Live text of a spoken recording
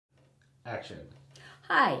Action.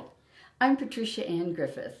 Hi, I'm Patricia Ann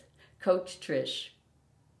Griffith, Coach Trish.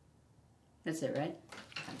 That's it, right?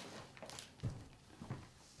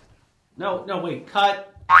 No, wait.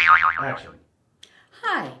 Cut. Action.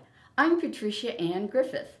 Hi, I'm Patricia Ann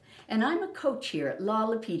Griffith, and I'm a coach here at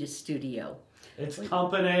Lapides Studio. It's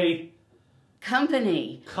company.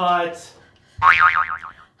 Company. Cut.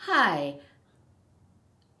 Hi.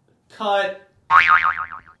 Cut.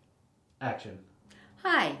 Action.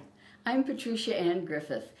 Hi, I'm Patricia Ann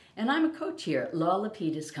Griffith, and I'm a coach here at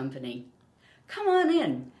Lapides Company. Come on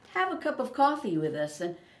in, have a cup of coffee with us,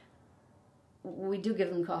 and we do give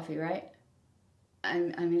them coffee, right? I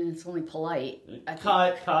mean, it's only polite.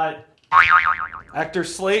 Cut. Actor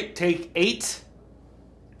slate, take 8.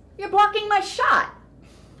 You're blocking my shot.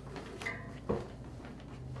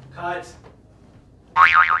 Cut.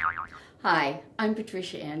 Hi, I'm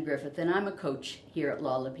Patricia Ann Griffith, and I'm a coach here at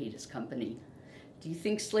Lapides Company. Do you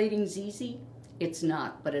think slating's easy? It's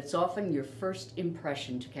not, but it's often your first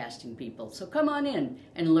impression to casting people. So come on in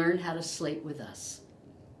and learn how to slate with us.